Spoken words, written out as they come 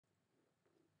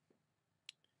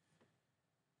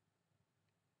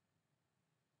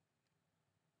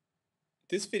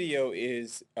This video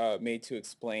is made to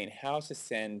explain how to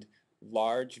send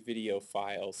large video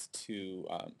files to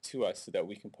us so that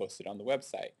we can post it on the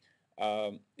website.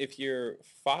 If your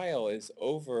file is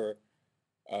over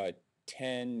uh,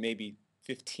 10, maybe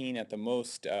 15 at the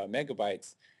most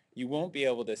megabytes, you won't be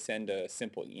able to send a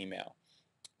simple email.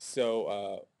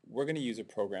 So we're going to use a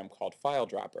program called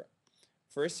FileDropper.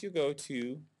 First, you go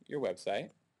to your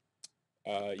website.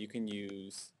 You can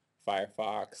use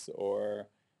Firefox or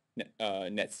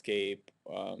Netscape,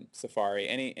 Safari,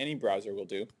 any browser will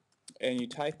do, and you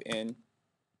type in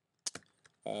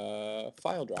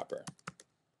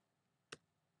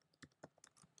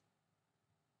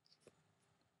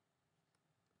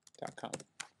FileDropper.com.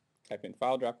 Type in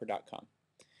FileDropper.com.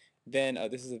 Then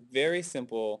this is a very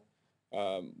simple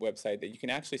website that you can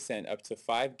actually send up to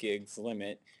 5 gigs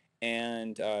limit,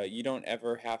 and you don't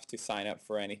ever have to sign up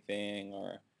for anything,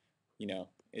 or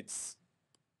it's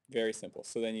very simple.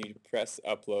 So then you press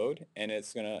upload, and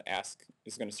it's going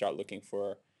to start looking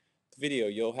for the video.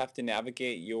 You'll have to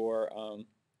navigate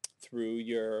through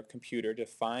your computer to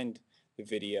find the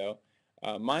video.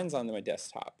 Mine's on my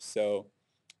desktop, so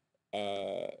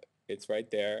it's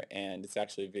right there, and it's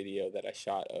actually a video that I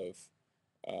shot of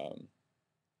um,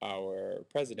 our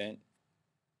president,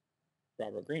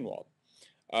 Robert Greenwald.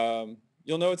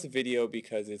 You'll know it's a video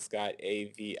because it's got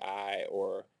AVI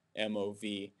or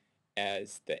MOV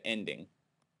as the ending.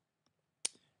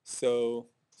 So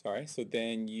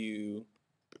then you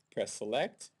press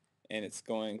select, and it's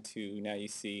going to, now you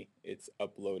see it's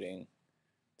uploading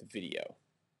the video.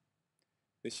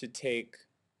 This should take,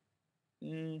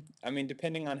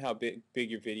 depending on how big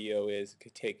your video is, it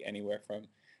could take anywhere from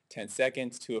 10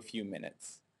 seconds to a few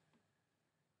minutes.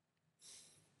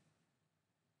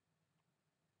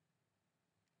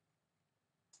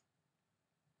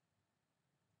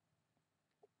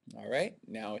 Alright,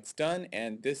 now it's done,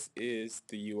 and this is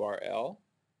the URL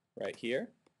right here.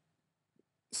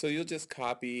 So you'll just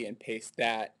copy and paste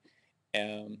that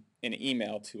in an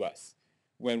email to us.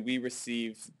 When we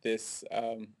receive this,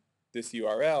 this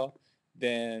URL,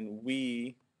 then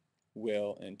we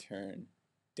will in turn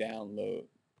download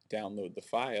the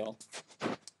file,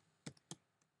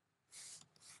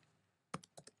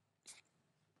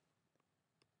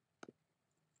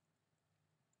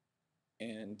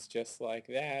 and just like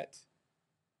that,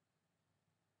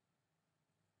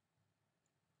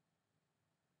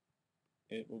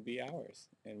 it will be ours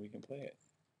and we can play it.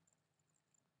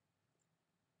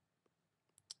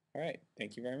 Alright,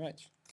 thank you very much.